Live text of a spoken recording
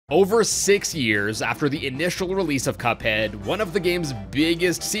Over 6 years after the initial release of Cuphead, one of the game's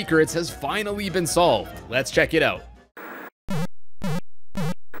biggest secrets has finally been solved. Let's check it out.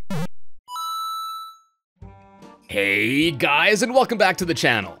 Hey guys, and welcome back to the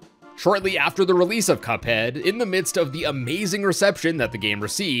channel. Shortly after the release of Cuphead, in the midst of the amazing reception that the game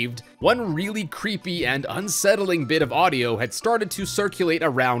received, one really creepy and unsettling bit of audio had started to circulate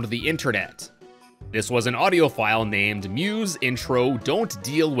around the internet. This was an audio file named Muse Intro Don't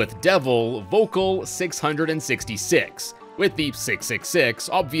Deal with Devil Vocal 666, with the 666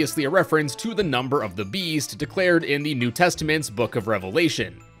 obviously a reference to the number of the beast declared in the New Testament's Book of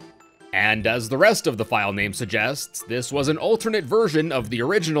Revelation. And as the rest of the file name suggests, this was an alternate version of the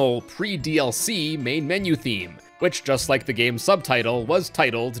original pre-DLC main menu theme, which, just like the game's subtitle, was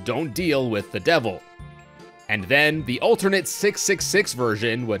titled Don't Deal with the Devil. And then, the alternate 666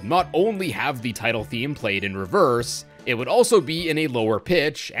 version would not only have the title theme played in reverse, it would also be in a lower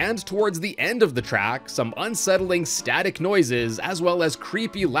pitch, and towards the end of the track, some unsettling static noises as well as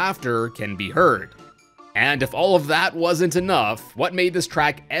creepy laughter can be heard. And if all of that wasn't enough, what made this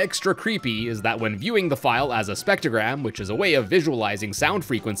track extra creepy is that when viewing the file as a spectrogram, which is a way of visualizing sound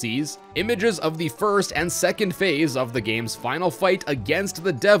frequencies, images of the first and second phase of the game's final fight against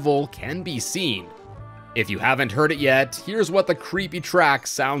the devil can be seen. If you haven't heard it yet, here's what the creepy track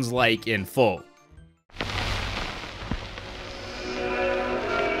sounds like in full.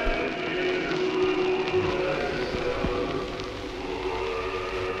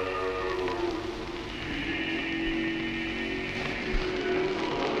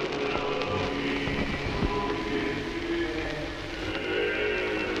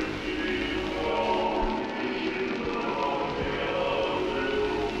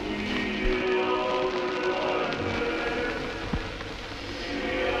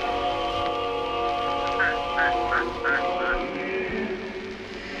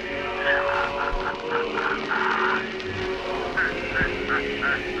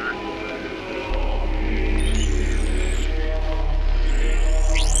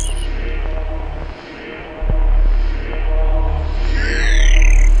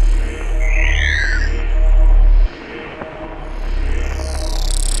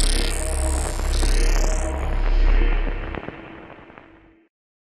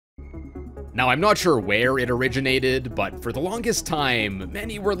 Now, I'm not sure where it originated, but for the longest time,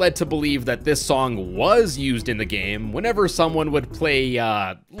 many were led to believe that this song was used in the game whenever someone would play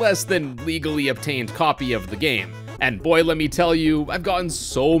a less than legally obtained copy of the game. And boy, let me tell you, I've gotten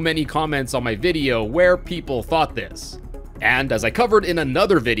so many comments on my video where people thought this. And as I covered in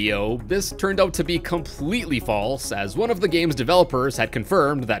another video, this turned out to be completely false, as one of the game's developers had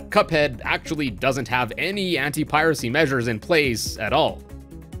confirmed that Cuphead actually doesn't have any anti-piracy measures in place at all.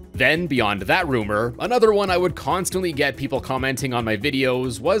 Then, beyond that rumor, another one I would constantly get people commenting on my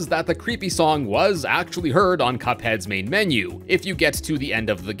videos was that the creepy song was actually heard on Cuphead's main menu, if you get to the end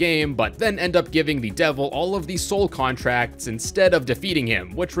of the game, but then end up giving the devil all of the soul contracts instead of defeating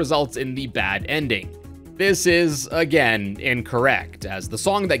him, which results in the bad ending. This is, again, incorrect, as the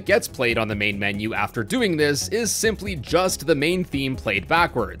song that gets played on the main menu after doing this is simply just the main theme played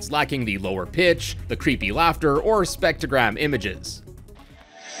backwards, lacking the lower pitch, the creepy laughter, or spectrogram images.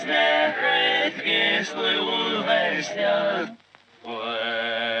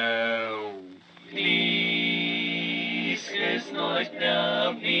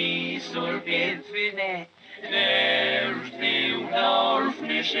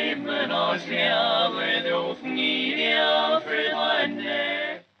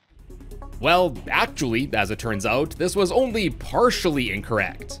 Well, actually, as it turns out, this was only partially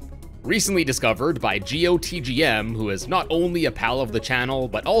incorrect. Recently discovered by GOTGM, who is not only a pal of the channel,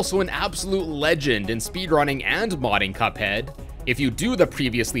 but also an absolute legend in speedrunning and modding Cuphead, if you do the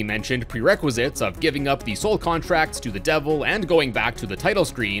previously mentioned prerequisites of giving up the soul contracts to the devil and going back to the title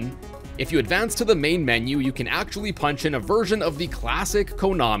screen, if you advance to the main menu, you can actually punch in a version of the classic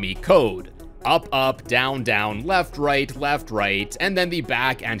Konami code. Up, up, down, down, left, right, and then the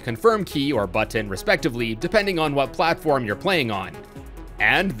back and confirm key or button respectively, depending on what platform you're playing on.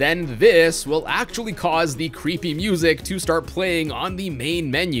 And then this will actually cause the creepy music to start playing on the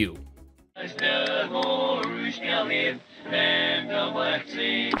main menu.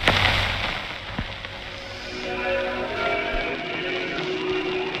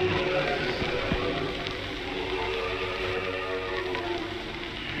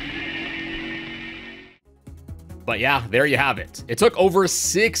 But yeah, there you have it. It took over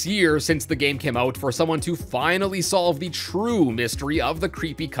 6 years since the game came out for someone to finally solve the true mystery of the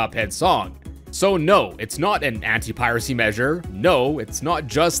creepy Cuphead song. So no, it's not an anti-piracy measure. No, it's not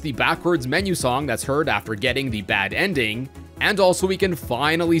just the backwards menu song that's heard after getting the bad ending. And also we can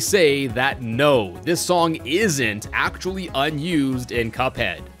finally say that no, this song isn't actually unused in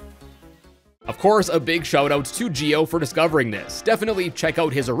Cuphead. Of course, a big shout out to Geo for discovering this. Definitely check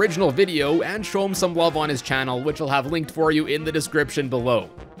out his original video and show him some love on his channel, which I'll have linked for you in the description below.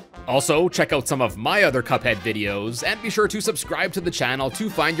 Also, check out some of my other Cuphead videos, and be sure to subscribe to the channel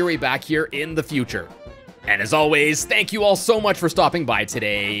to find your way back here in the future. And as always, thank you all so much for stopping by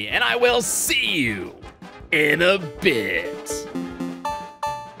today, and I will see you in a bit.